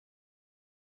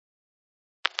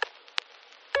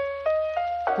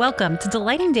Welcome to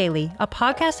Delighting Daily, a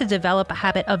podcast to develop a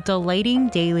habit of delighting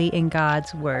daily in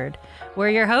God's Word. We're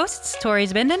your hosts, Tori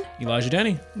Zbinden, Elijah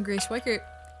Denny, and Grace Weichert.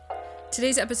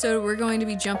 Today's episode, we're going to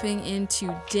be jumping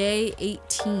into day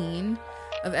 18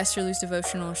 of Esther Lu's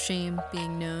devotional, Shame,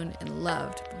 Being Known and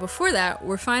Loved. But before that,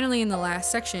 we're finally in the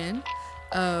last section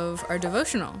of our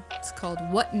devotional. It's called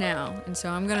What Now? And so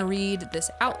I'm going to read this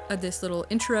out of this little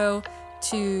intro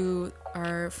to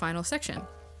our final section.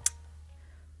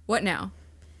 What now?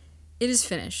 It is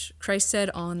finished, Christ said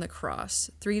on the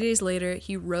cross. 3 days later,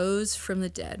 he rose from the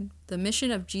dead. The mission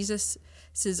of Jesus'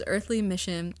 earthly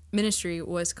ministry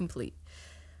was complete.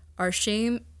 Our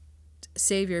shamed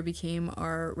Savior became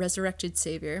our resurrected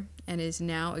Savior and is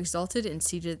now exalted and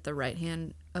seated at the right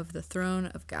hand of the throne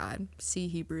of God. See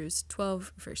Hebrews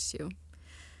 12, verse 2.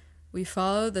 We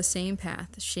follow the same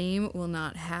path. Shame will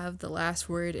not have the last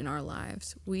word in our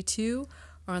lives. We too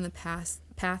are on the path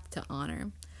to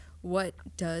honor. What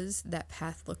does that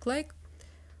path look like?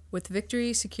 With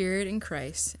victory secured in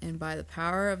Christ and by the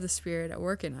power of the Spirit at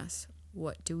work in us,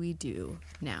 what do we do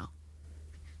now?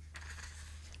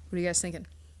 What are you guys thinking?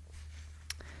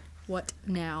 What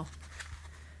now?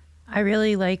 I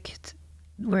really liked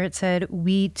where it said,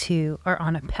 we too are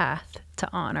on a path to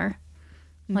honor.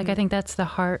 Mm-hmm. Like, I think that's the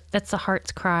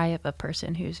heart's cry of a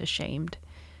person who's ashamed,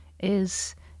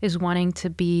 is wanting to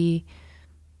be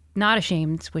not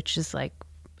ashamed, which is like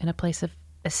in a place of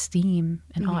esteem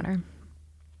and honor.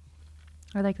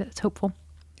 I like that. It's hopeful.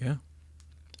 Yeah.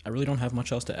 I really don't have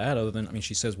much else to add other than,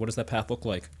 she says, what does that path look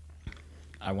like?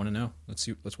 I want to know.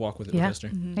 Let's walk with it with Esther.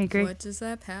 Mm-hmm. I agree. What does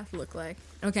that path look like?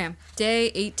 Okay.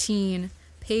 Day 18,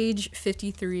 page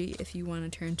 53, if you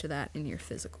want to turn to that in your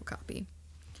physical copy.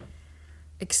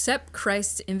 Accept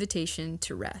Christ's invitation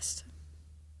to rest.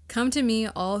 Come to me,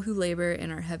 all who labor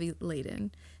and are heavy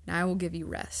laden, and I will give you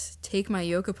rest. Take my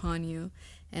yoke upon you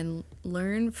and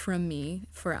learn from me,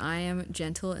 for I am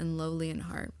gentle and lowly in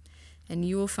heart, and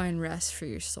you will find rest for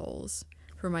your souls.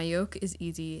 For my yoke is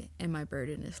easy and my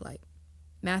burden is light.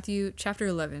 Matthew chapter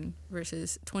 11,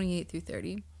 verses 28 through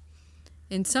 30.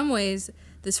 In some ways,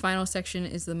 this final section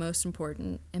is the most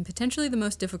important and potentially the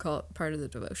most difficult part of the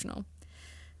devotional.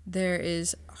 There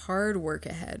is hard work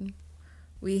ahead.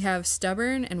 We have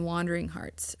stubborn and wandering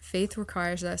hearts. Faith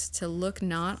requires us to look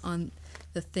not on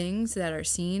the things that are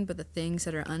seen, but the things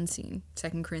that are unseen.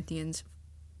 2 Corinthians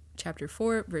chapter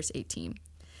 4, verse 18.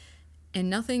 And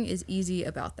nothing is easy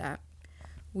about that.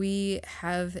 We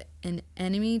have an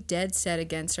enemy dead set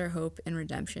against our hope and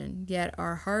redemption, yet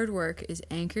our hard work is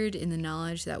anchored in the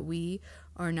knowledge that we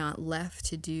are not left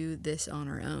to do this on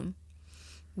our own.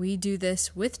 We do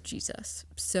this with Jesus.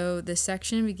 So this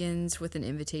section begins with an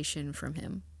invitation from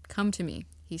him. Come to me,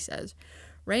 he says.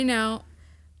 Right now,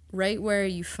 right where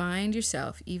you find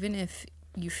yourself, even if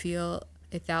you feel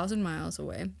 1,000 miles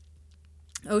away,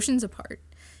 oceans apart,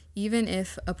 even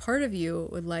if a part of you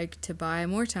would like to buy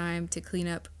more time to clean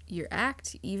up your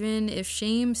act, even if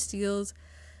shame still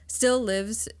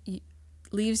leaves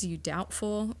you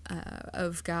doubtful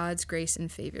of God's grace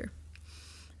and favor.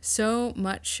 So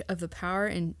much of the power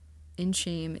in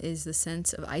shame is the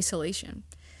sense of isolation.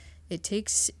 It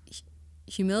takes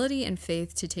humility and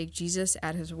faith to take Jesus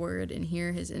at his word and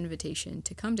hear his invitation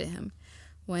to come to him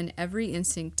when every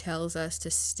instinct tells us to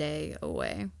stay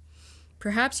away.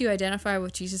 Perhaps you identify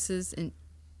with Jesus'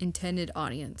 intended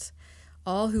audience,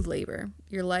 all who labor.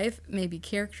 Your life may be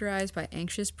characterized by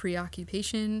anxious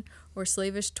preoccupation or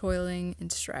slavish toiling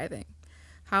and striving.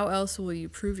 How else will you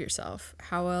prove yourself?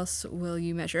 How else will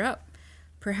you measure up?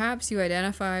 Perhaps you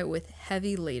identify with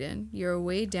heavy laden. You're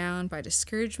weighed down by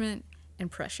discouragement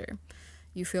and pressure.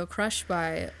 You feel crushed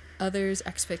by others'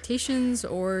 expectations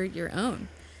or your own.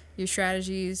 Your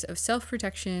strategies of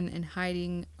self-protection and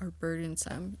hiding are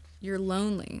burdensome. You're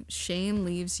lonely. Shame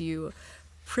leaves you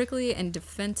prickly and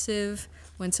defensive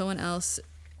when someone else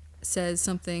says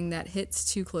something that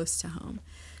hits too close to home.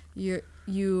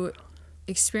 You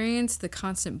experience the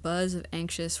constant buzz of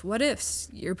anxious what ifs.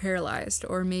 You're paralyzed,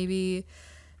 or maybe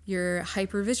you're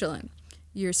hypervigilant.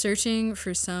 You're searching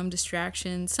for some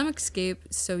distraction, some escape,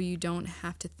 so you don't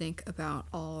have to think about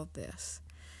all of this.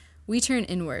 We turn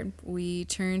inward. We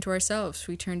turn to ourselves.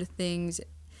 We turn to things,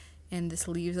 and this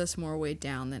leaves us more weighed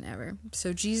down than ever.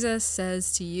 So Jesus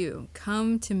says to you,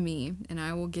 come to me, and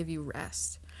I will give you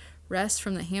rest. Rest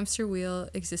from the hamster wheel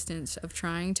existence of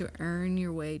trying to earn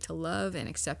your way to love and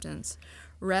acceptance.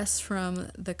 Rest from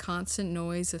the constant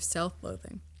noise of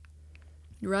self-loathing.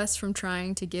 Rest from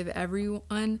trying to give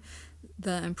everyone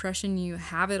the impression you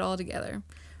have it all together.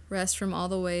 Rest from all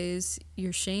the ways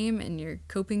your shame and your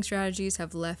coping strategies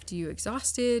have left you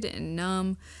exhausted and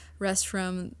numb. Rest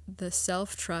from the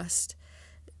self-trust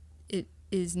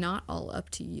is not all up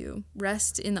to you.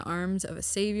 Rest in the arms of a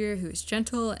Savior who is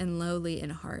gentle and lowly in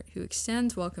heart, who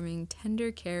extends welcoming,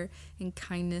 tender care and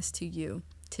kindness to you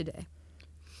today.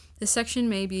 This section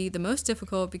may be the most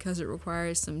difficult because it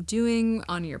requires some doing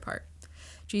on your part.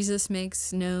 Jesus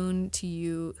makes known to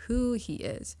you who he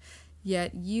is,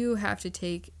 yet you have to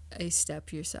take a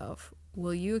step yourself.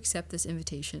 Will you accept this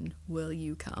invitation? Will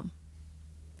you come?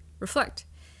 Reflect.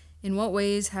 In what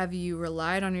ways have you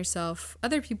relied on yourself,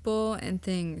 other people, and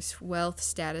things, wealth,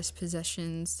 status,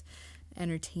 possessions,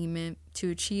 entertainment,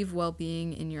 to achieve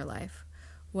well-being in your life?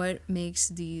 What makes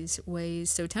these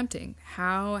ways so tempting?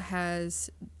 How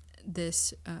has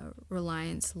this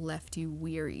reliance left you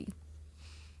weary?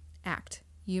 Act.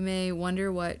 You may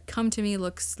wonder what come to me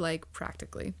looks like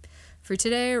practically. For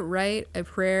today, write a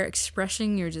prayer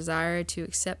expressing your desire to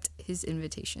accept his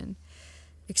invitation.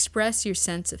 Express your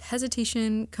sense of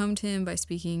hesitation. Come to him by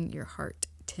speaking your heart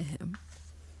to him.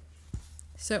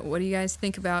 So, what do you guys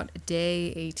think about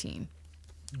day 18?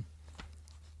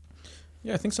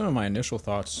 Yeah, I think some of my initial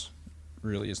thoughts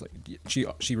really is like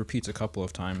she repeats a couple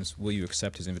of times, will you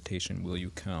accept his invitation? Will you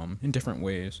come? In different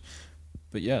ways.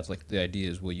 But yeah, it's like the idea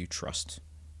is, will you trust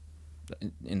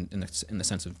in the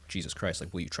sense of Jesus Christ?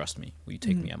 Like, will you trust me? Will you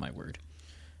take me at my word?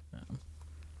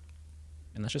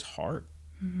 And that's just hard.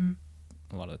 Mm-hmm.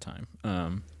 A lot of the time,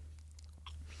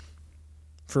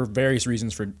 for various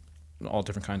reasons, for all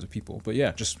different kinds of people. But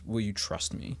yeah, just will you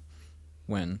trust me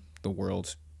when the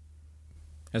world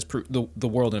has the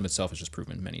world in of itself has just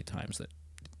proven many times that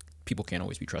people can't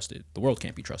always be trusted. The world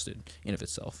can't be trusted in of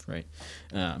itself, right?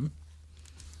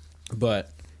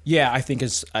 But yeah, I think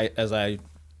as I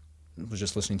was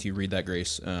just listening to you read that,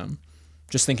 Grace,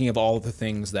 just thinking of all the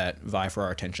things that vie for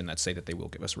our attention that say that they will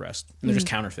give us rest, and they're just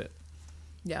counterfeit.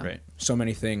 Yeah. Right. So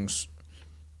many things,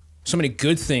 so many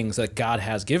good things that God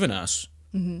has given us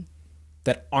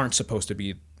that aren't supposed to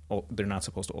be, they're not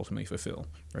supposed to ultimately fulfill.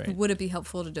 Right. Would it be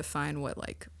helpful to define what,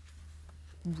 like,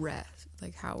 rest?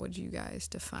 Like, how would you guys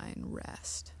define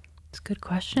rest? It's a good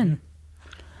question.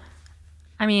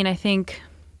 I mean, I think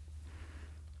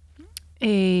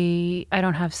I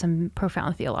don't have some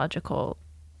profound theological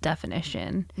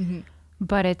definition,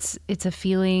 but it's a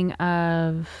feeling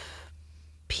of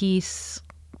peace,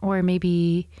 or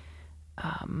maybe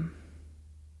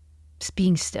just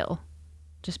being still.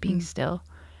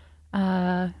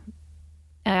 I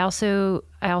also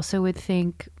would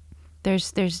think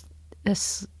there's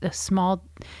a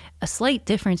slight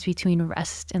difference between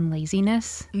rest and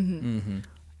laziness.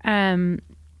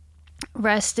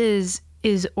 Rest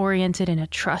is oriented in a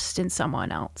trust in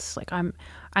someone else. Like I'm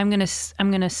gonna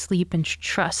sleep and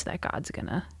trust that God's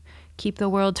gonna keep the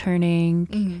world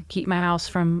turning, keep my house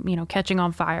from, catching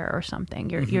on fire or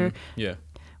something. Yeah.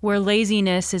 Where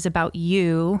laziness is about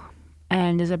you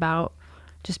and is about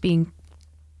just being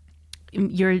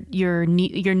your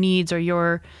needs or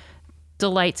your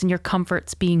delights and your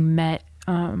comforts being met,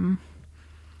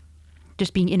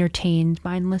 just being entertained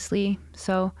mindlessly.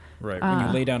 So right. When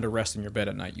you lay down to rest in your bed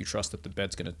at night, you trust that the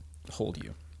bed's going to hold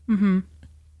you.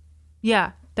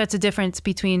 Yeah, that's a difference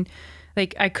between,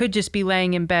 like, I could just be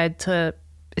laying in bed to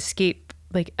escape,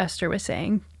 like Esther was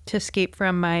saying, to escape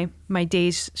from my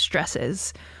day's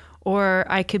stresses. Or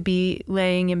I could be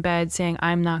laying in bed saying,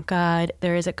 I'm not God,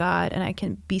 there is a God, and I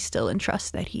can be still and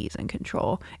trust that he's in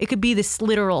control. It could be this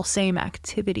literal same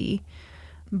activity,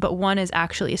 but one is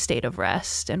actually a state of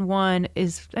rest, and one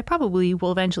is, that probably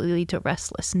will eventually lead to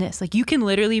restlessness. Like, you can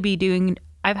literally be doing,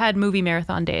 I've had movie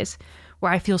marathon days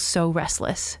where I feel so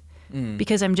restless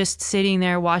because I'm just sitting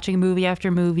there watching movie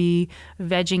after movie,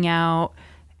 vegging out,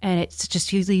 and it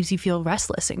just leaves you feel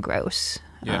restless and gross.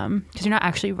 Yeah. Because you're not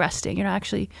actually resting. You're not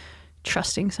actually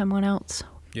trusting someone else.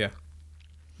 Yeah.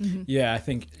 Yeah, I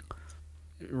think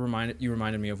you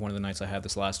reminded me of one of the nights I had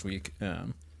this last week.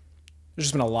 There's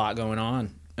just been a lot going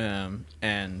on.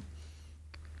 And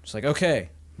it's like, okay,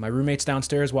 my roommate's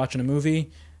downstairs watching a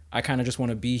movie. I kind of just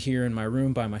want to be here in my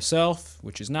room by myself,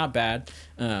 which is not bad.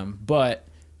 But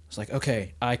it's like,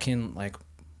 okay, I can like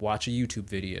watch a YouTube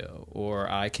video,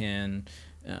 or I can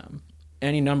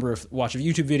any number of watch a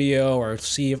YouTube video, or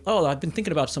see if, I've been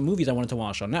thinking about some movies I wanted to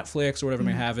watch on Netflix or whatever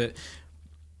may have it.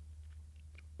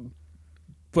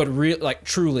 But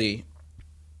truly,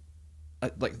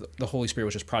 like the Holy Spirit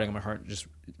was just prodding on my heart.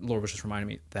 Lord was just reminding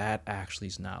me that actually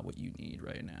is not what you need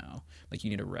right now. Like, you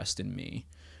need to rest in me.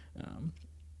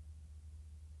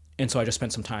 And so I just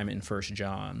spent some time in 1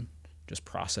 John, just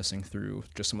processing through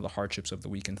just some of the hardships of the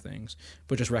week and things,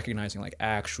 but just recognizing, like,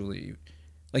 actually,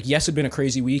 like, yes, it'd been a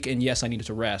crazy week, and yes, I needed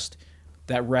to rest.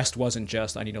 That rest wasn't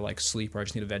just I need to like sleep, or I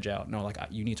just need to veg out. No, like,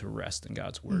 you need to rest in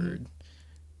God's word.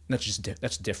 And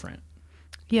that's different.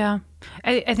 Yeah.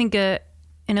 I think an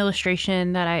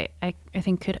illustration that I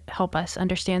think could help us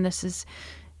understand this is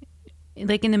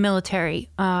like in the military,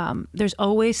 there's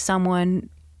always someone,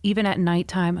 even at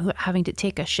nighttime, who having to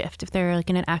take a shift if they're like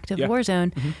in an active war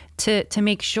zone to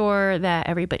make sure that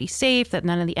everybody's safe, that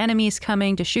none of the enemy's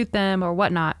coming to shoot them or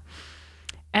whatnot.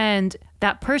 And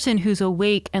that person who's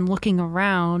awake and looking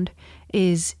around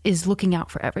is looking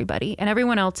out for everybody, and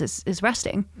everyone else is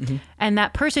resting. And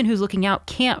that person who's looking out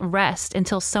can't rest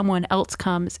until someone else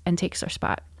comes and takes their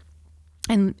spot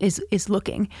and is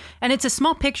looking. And it's a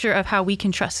small picture of how we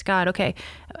can trust God. Okay,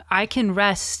 I can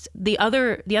rest. The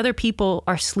other people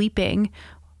are sleeping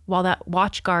while that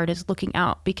watch guard is looking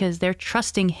out, because they're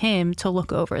trusting him to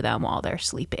look over them while they're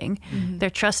sleeping.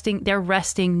 They're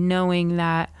resting, knowing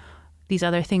that these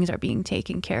other things are being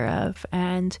taken care of.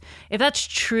 And if that's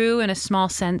true in a small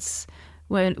sense,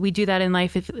 when we do that in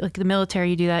life, if like the military,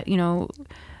 you do that,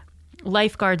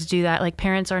 lifeguards do that. Like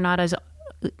parents are not as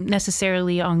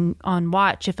necessarily on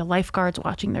watch if the lifeguard's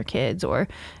watching their kids, or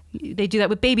they do that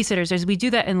with babysitters. As we do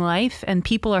that in life, and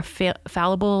people are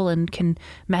fallible and can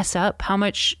mess up, how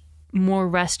much more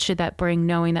rest should that bring,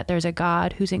 knowing that there's a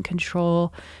God who's in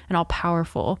control and all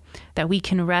powerful, that we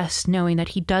can rest knowing that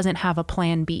he doesn't have a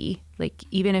plan B. Like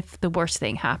even if the worst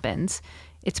thing happens,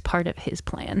 it's part of his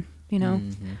plan, Well,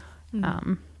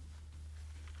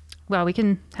 we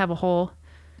can have a whole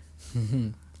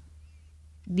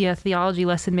theology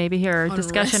lesson maybe here, or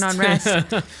discussion on rest.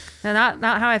 Now,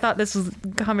 not how I thought this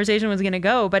conversation was going to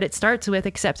go, but it starts with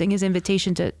accepting his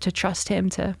invitation to trust him,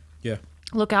 to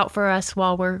look out for us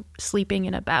while we're sleeping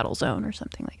in a battle zone or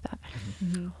something like that.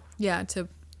 Yeah, to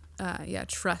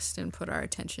trust and put our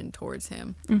attention towards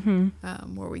him,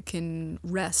 where we can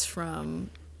rest from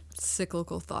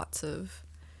cyclical thoughts of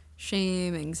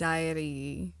shame,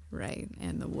 anxiety, right,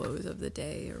 and the woes of the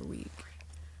day or week.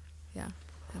 Yeah,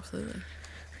 absolutely.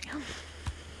 Yeah.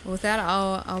 Well, with that,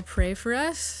 I'll pray for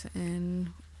us, and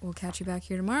we'll catch you back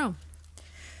here tomorrow.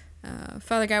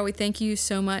 Father God, we thank you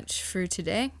so much for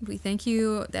today. We thank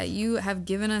you that you have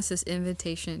given us this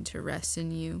invitation to rest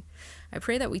in you. I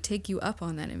pray that we take you up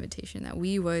on that invitation, that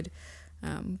we would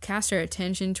cast our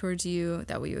attention towards you,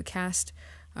 that we would cast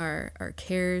our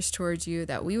cares towards you,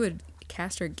 that we would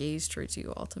cast our gaze towards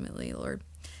you ultimately, Lord,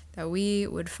 that we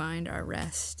would find our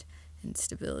rest and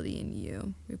stability in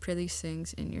you. We pray these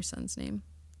things in your Son's name.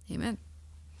 Amen.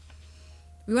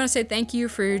 We want to say thank you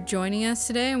for joining us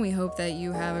today, and we hope that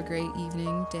you have a great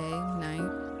evening, day,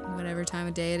 night, whatever time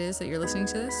of day it is that you're listening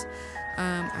to this.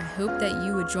 I hope that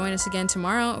you would join us again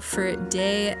tomorrow for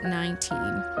day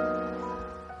 19.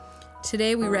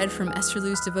 Today we read from Esther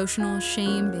Lu's devotional,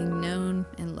 Shame, Being Known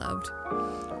and Loved.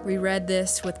 We read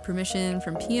this with permission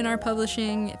from P&R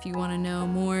Publishing. If you want to know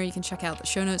more, you can check out the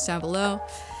show notes down below.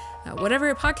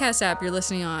 Whatever podcast app you're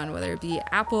listening on, whether it be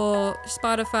Apple,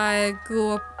 Spotify,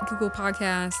 Google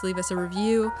Podcasts, leave us a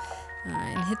review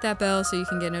and hit that bell so you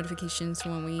can get notifications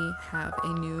when we have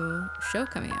a new show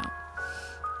coming out.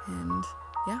 And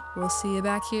yeah, we'll see you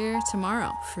back here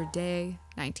tomorrow for day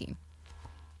 19.